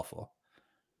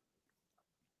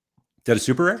 Is that a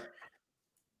super rare?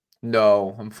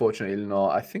 No, unfortunately not.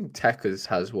 I think Tekers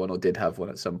has one or did have one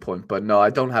at some point, but no,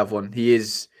 I don't have one. He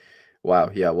is,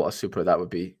 wow, yeah, what a super that would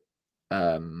be.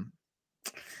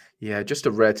 Yeah, just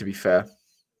a rare to be fair.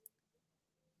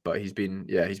 But he's been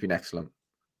excellent.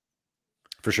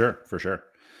 For sure. For sure.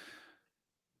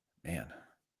 Man,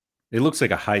 it looks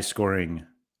like a high scoring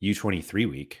U23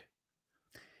 week.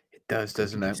 It does, Look at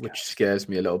doesn't it? these Which guys. scares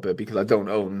me a little bit because I don't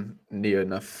own near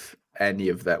enough any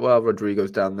of that. Well,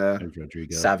 Rodrigo's down there, There's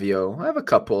Rodrigo. Savio. I have a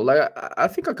couple. Like I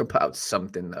think I can put out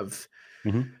something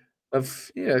Mhm.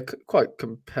 of quite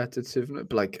competitive.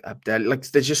 But like Abdel, like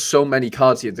there's just so many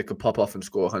cards here that could pop off and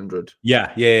score 100.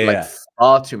 Yeah. Yeah. Yeah. Like Yeah.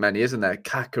 far too many, isn't there?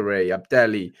 Kakare,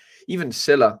 Abdelli, even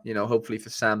Silla. Hopefully for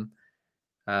Sam.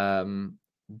 Um,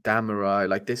 Damarai.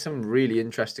 Like there's some really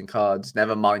interesting cards.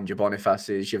 Never mind your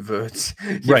Bonifaces, your Verts,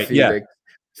 your Right. Yeah. Felix,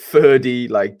 Ferdy.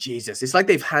 Like Jesus, it's like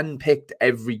they've handpicked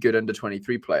every good under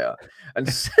 23 player and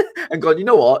and gone. You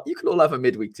know what? You can all have a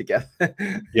midweek together.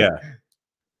 Yeah.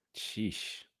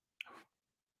 Sheesh.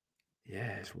 Yeah,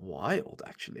 it's wild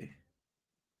actually.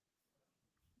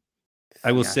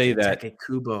 I will Yeah, say that Teke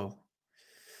Kubo.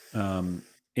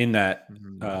 in that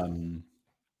Mm.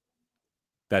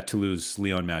 that Toulouse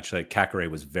Lyon match, like Kakare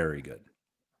was very good,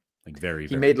 like very He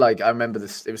very made good. like I remember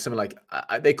this. It was something like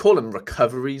they call them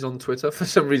recoveries on Twitter for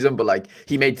some reason, but like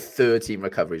he made 13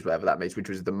 recoveries, whatever that means, which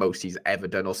was the most he's ever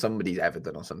done, or somebody's ever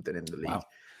done, or something in the league.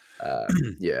 Wow.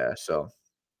 Yeah, so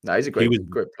no, he's a He great was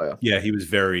great player. Yeah, he was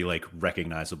very like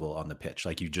recognizable on the pitch.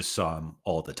 Like you just saw him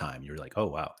all the time. You're like, oh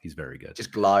wow, he's very good.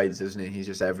 Just glides, isn't he? He's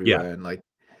just Yeah. everywhere, and like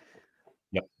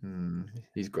Yep.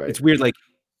 he's great. It's weird. Like,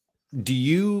 do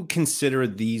you consider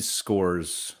these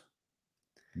scores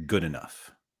good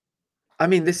enough? I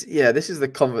mean, this is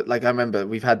the like I remember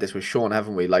we've had this with Sean,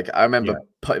 haven't we? Like I remember Yeah.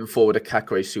 putting forward a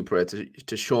Kakare Super Rare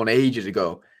to Sean ages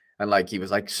ago, and like he was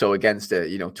like so against it,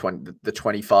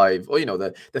 25 or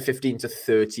the 15 to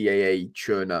 30 AA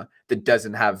churner that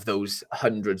doesn't have those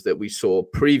hundreds that we saw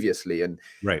previously, and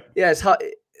Right. yeah, it's hard.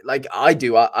 Like I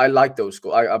do, I like those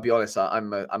scores. I'll be honest,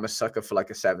 I'm a sucker for like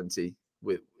a 70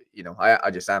 with I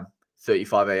just am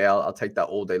 35 AL. I'll take that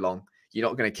all day long. You're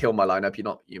not going to kill my lineup.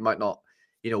 You might not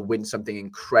win something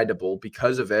incredible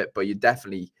because of it, but you're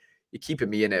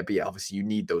keeping me in it. But yeah, obviously you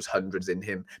need those hundreds in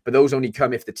him. But those only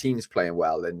come if the team's playing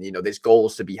well, and there's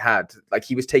goals to be had. Like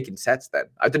he was taking sets then.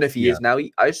 I don't know if he Yeah. is now.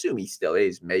 I assume he still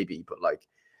is, maybe. But like,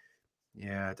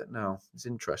 yeah, I don't know. It's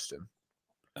interesting.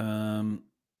 Um,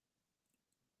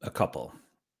 a couple.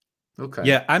 Okay.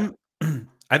 Yeah,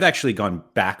 I've actually gone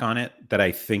back on it that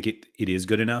I think it is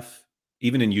good enough,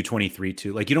 even in U23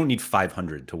 too. Like you don't need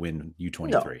 500 to win No,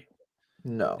 U23,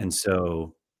 no, and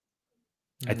so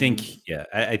I mm, think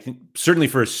I think certainly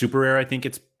for a super rare, I think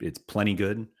it's plenty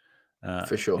good,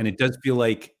 for sure, and it does feel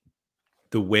like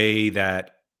the way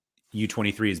that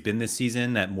U23 has been this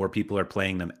season that more people are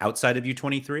playing them outside of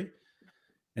U23,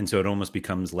 and so it almost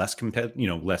becomes less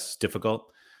less difficult.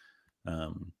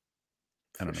 Um,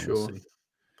 I for don't know. We'll sure. see.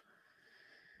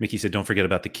 Mickey said, "Don't forget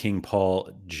about the King Paul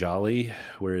Jolly.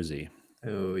 Where is he?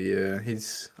 Oh yeah,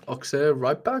 he's Auxerre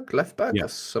right back, left back, Yeah, or right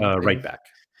something. back.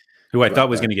 Who I thought Right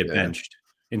was going back, to get yeah. benched.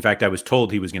 In fact, I was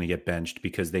told he was going to get benched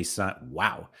because they signed.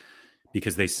 Wow,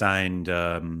 because they signed.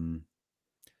 Who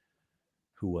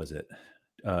was it?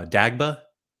 Dagba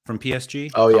from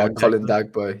PSG. Oh yeah, Colin Colin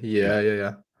Dagba. Dagboy. Yeah. Yeah,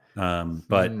 yeah, yeah.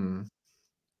 But Hmm.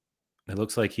 it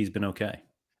looks like he's been okay.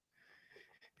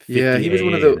 Yeah, 50 he was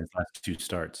one of AA in the. his last two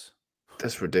starts.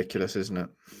 That's ridiculous, isn't it?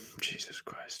 Jesus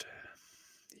Christ.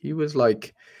 He was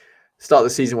like start of the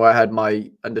season where I had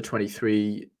my under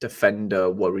 23 defender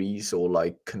worries or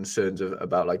like concerns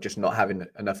about like just not having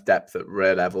enough depth at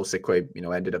rare level. Sikwe,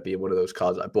 ended up being one of those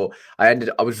cards I bought. I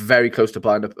was very close to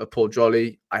buying a Paul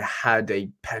Jolly. I had a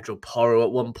Pedro Porro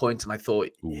at one point, and I thought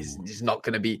Ooh. he's not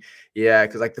going to be, yeah,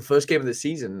 because like the first game of the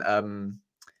season,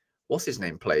 what's his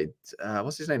name played?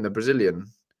 What's his name? The Brazilian.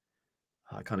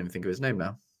 I can't even think of his name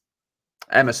now.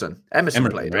 Emerson Emerson,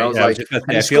 played, and I right? was Yeah, I was like, just going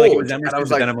to and say, he I feel like it was scored, and I Emerson, was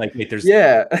but then like, I'm like, wait, there's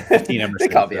yeah, 15 they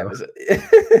Emersons. can't be Emerson.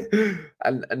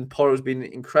 And Poro's been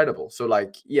incredible. So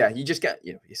like, yeah, you just get,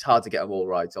 it's hard to get them all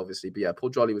right, obviously. But yeah, Paul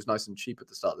Jolly was nice and cheap at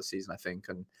the start of the season, I think,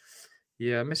 and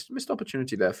yeah, missed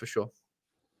opportunity there for sure.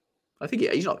 I think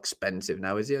he's not expensive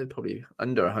now, is he? Probably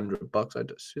under $100,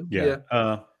 I'd assume. Yeah.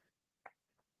 Yeah.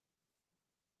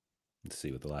 Let's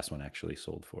see what the last one actually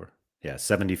sold for. Yeah,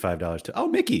 $75 to. Oh,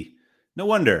 Mickey. No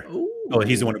wonder. Oh,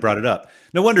 he's the one who Ooh. brought it up.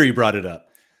 No wonder he brought it up.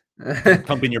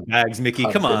 Pumping your bags, Mickey.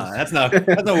 Come Pumping. on. That's not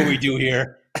what we do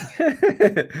here.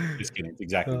 Just kidding. It's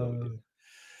exactly what we do.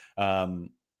 Um,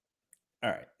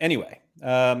 all right. Anyway,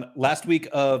 last week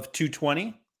of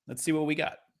 220. Let's see what we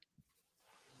got.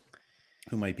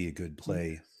 Who might be a good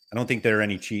play? I don't think there are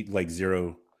any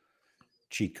zero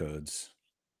cheat codes.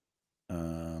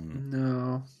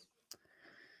 No.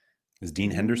 Is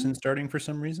Dean Henderson starting for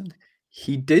some reason?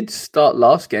 He did start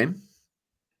last game.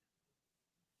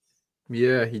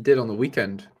 Yeah, he did on the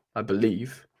weekend, I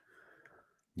believe.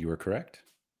 You were correct.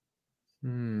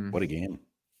 Hmm. What a game.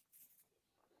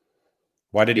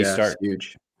 Why did he Yeah, it's start?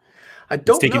 huge. I It's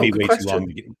don't taken know. me Good way too long question.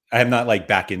 to get. I am not like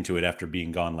back into it after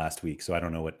being gone last week, so I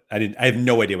don't know what I didn't. I have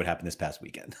no idea what happened this past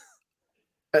weekend.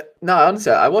 No,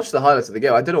 honestly, I watched the highlights of the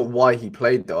game. I don't know why he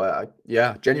played though.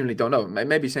 Yeah, genuinely don't know.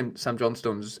 Maybe Sam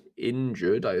Johnstone's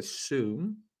injured. I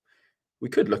assume we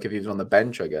could look if he was on the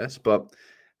bench, I guess. But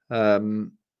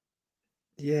um,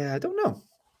 yeah, I don't know.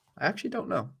 I actually don't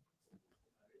know,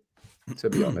 to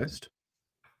be honest.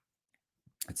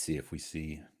 Let's see if we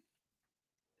see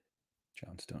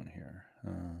Johnstone here.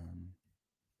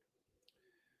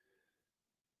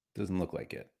 Doesn't look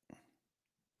like it.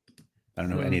 I don't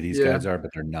know who any of these Yeah, guys are,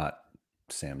 but they're not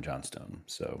Sam Johnstone.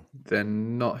 So they're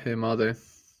not him, are they?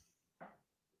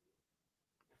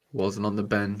 Wasn't on the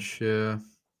bench. Yeah.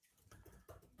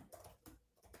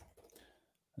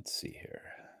 let's see here.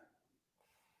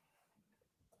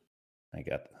 I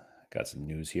got some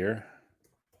news here.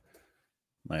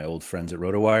 My old friends at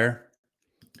RotoWire.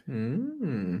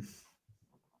 Mm.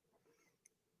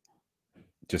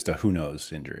 Just a who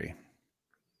knows injury.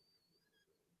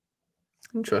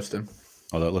 Interesting.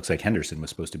 Although it looks like Henderson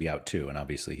was supposed to be out too, and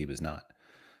obviously he was not.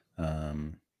 All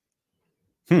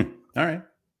right.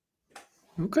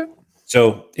 Okay.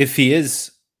 So if he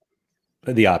is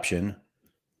the option,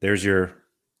 there's your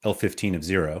L15 of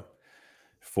 0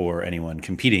 for anyone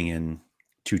competing in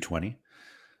 220.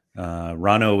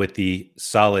 Rano with the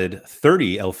solid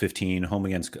 30 L15 home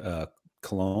against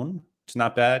Cologne. It's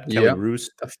not bad. Kelly Yeah. Roos,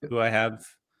 who I have.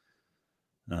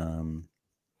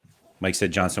 Mike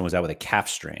said Johnson was out with a calf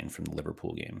strain from the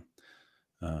Liverpool game.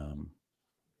 All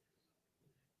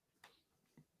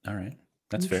right.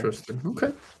 That's fair. Interesting.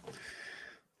 Okay.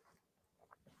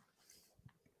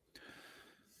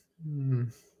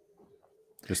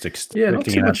 Just Yeah, not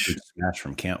expecting too an much. absolute smash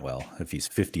from Cantwell if he's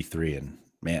 53. And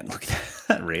man, look at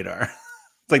that radar. It's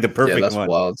like the Yeah, perfect that's one.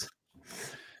 wild.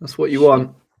 That's what you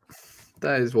want.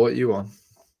 That is what you want.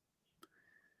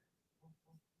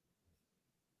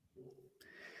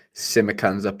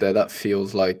 Simicans up there. That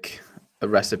feels like a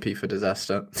recipe for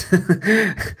disaster.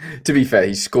 To be fair,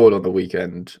 he scored on the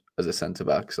weekend as a centre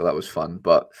back, so that was fun.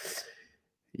 But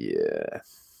yeah,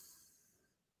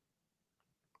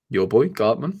 your boy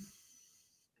Gartman.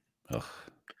 Ugh.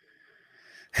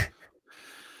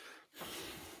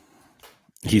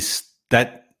 He's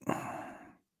that.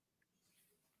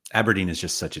 Aberdeen is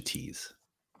just such a tease.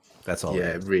 That's all. Yeah,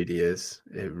 it it is. really is.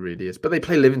 It really is. But they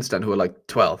play Livingston, who are like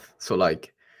 12th. So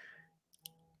like,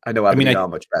 I know Aberdeen are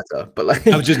much better, but like,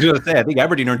 I was just going to say, I think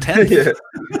Aberdeen are 10th.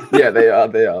 yeah, they are.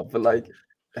 They are. But like,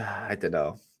 I don't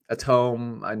know. At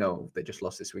home, I know they just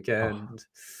lost this weekend.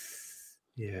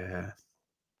 Yeah.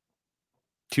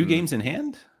 2 games in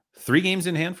hand? 3 games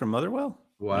in hand from Motherwell?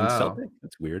 Against Wow. Celtic?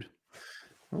 That's weird.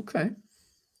 Okay.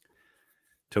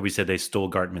 Toby said they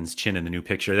stole Gartman's chin in the new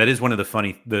picture. That is one of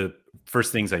the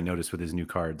first things I noticed with his new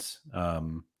cards.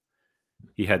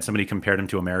 He had somebody compared him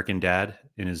to American Dad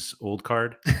in his old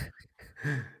card.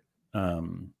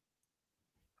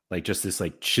 Like just this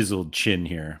like chiseled chin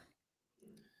here.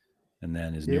 And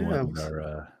then his new ones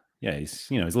are he's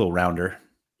he's a little rounder.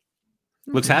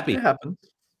 Looks happy. It happens.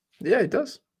 Yeah, it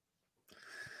does.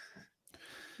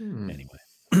 Anyway.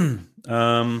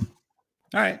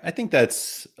 All right. I think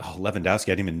that's Lewandowski.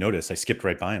 I didn't even notice. I skipped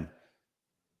right by him.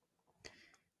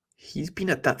 He's been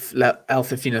at that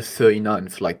L15 of 39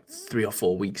 for like 3 or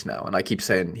 4 weeks now, and I keep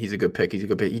saying he's a good pick. He's a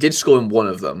good pick. He did score in one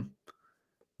of them.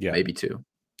 Yeah. Maybe 2.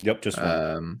 Yep, just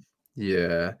one.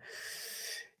 Yeah.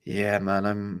 Yeah,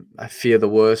 man. I fear the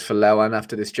worst for Lewan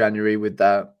after this January with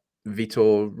that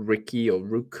Vitor Ricky or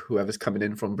Rook, whoever's coming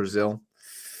in from Brazil.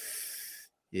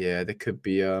 Yeah, there could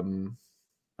be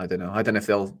I don't know. I don't know if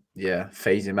they'll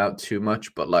phase him out too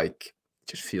much, but like it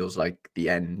just feels like the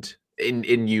end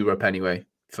in Europe anyway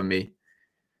for me.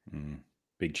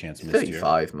 Big chance missed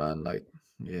 35, man. Like,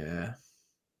 yeah.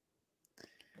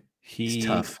 It's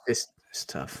tough. It's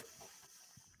tough.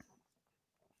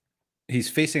 He's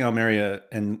facing Almeria,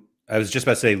 and I was just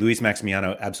about to say Luis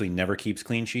Maximiano absolutely never keeps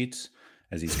clean sheets,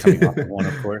 as he's coming off of one,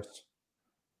 of course.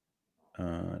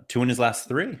 2 in his last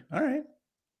 3. All right.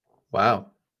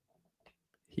 Wow.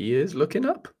 He is looking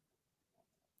up.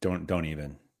 Don't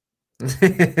even.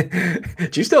 Do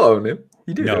you still own him?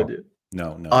 You do, don't you?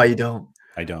 No. Oh, you don't?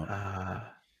 I don't.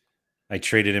 I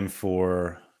traded him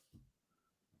for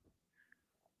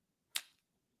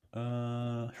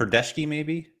Herdeshki,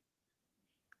 maybe.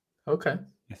 Okay.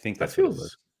 I think That that's what it feels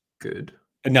was. good.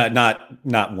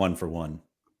 Not 1 for 1.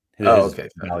 His okay.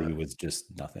 value was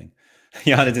just nothing.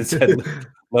 Jonathan said,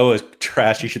 "Low is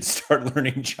trash. You should start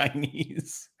learning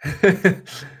Chinese."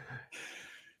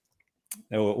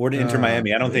 or to Inter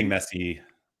Miami. I don't think Maybe. Messi.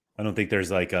 I don't think there's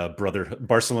like a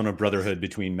Barcelona brotherhood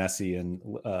between Messi and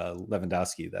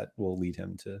Lewandowski that will lead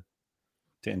him to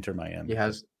Inter He Miami.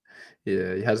 has,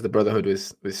 yeah, he has the brotherhood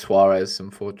with Suarez,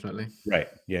 unfortunately. Right.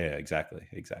 Yeah, exactly.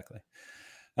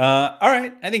 All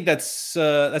right. I think that's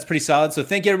pretty solid. So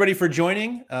thank you everybody for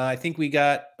joining. I think we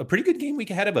got a pretty good game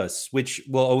week ahead of us, which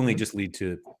will only just lead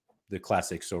to the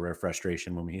classic Sorare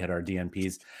frustration when we hit our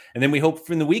DNPs. And then we hope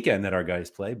from the weekend that our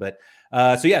guys play. But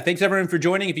so yeah, thanks everyone for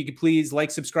joining. If you could please like,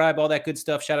 subscribe, all that good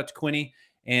stuff. Shout out to Quinny.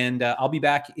 And I'll be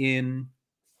back in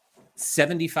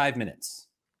 75 minutes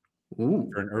Ooh.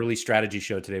 for an early strategy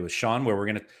show today with Sean,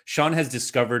 where Sean has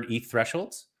discovered ETH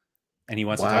thresholds and he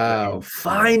wants to talk about Wow. today.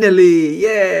 Finally.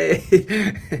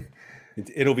 Yay.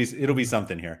 It'll be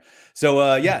something here.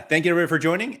 So yeah, thank you everybody for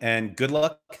joining and good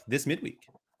luck this midweek.